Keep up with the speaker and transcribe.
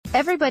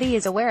Everybody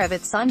is aware of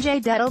it.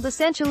 Sanjay Dutt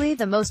essentially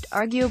the most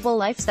arguable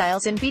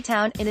lifestyles in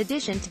B-Town, in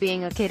addition to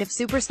being a kid of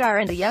superstar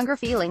and a younger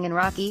feeling in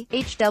Rocky,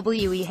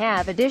 HWE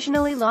have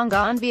additionally long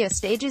gone via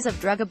stages of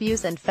drug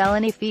abuse and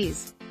felony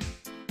fees.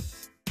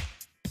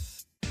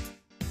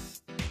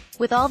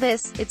 With all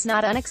this, it's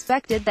not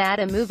unexpected that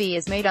a movie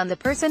is made on the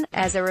person,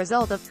 as a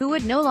result of who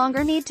would no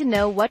longer need to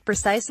know what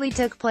precisely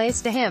took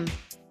place to him.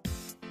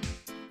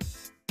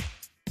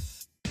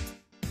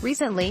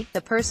 Recently,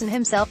 the person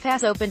himself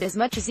has opened as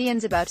much as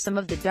eons about some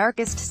of the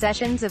darkest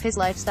sessions of his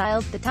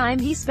lifestyles, the time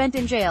he spent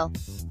in jail.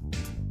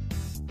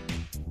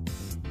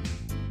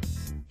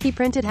 He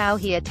printed how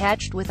he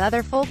attached with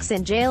other folks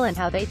in jail and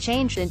how they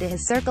changed into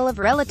his circle of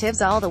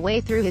relatives all the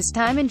way through his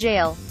time in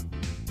jail.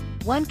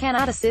 One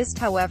cannot assist,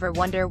 however,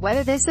 wonder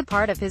whether this a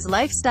part of his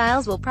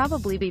lifestyles will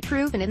probably be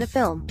proven in the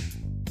film.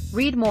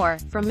 Read more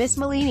from Miss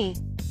Malini.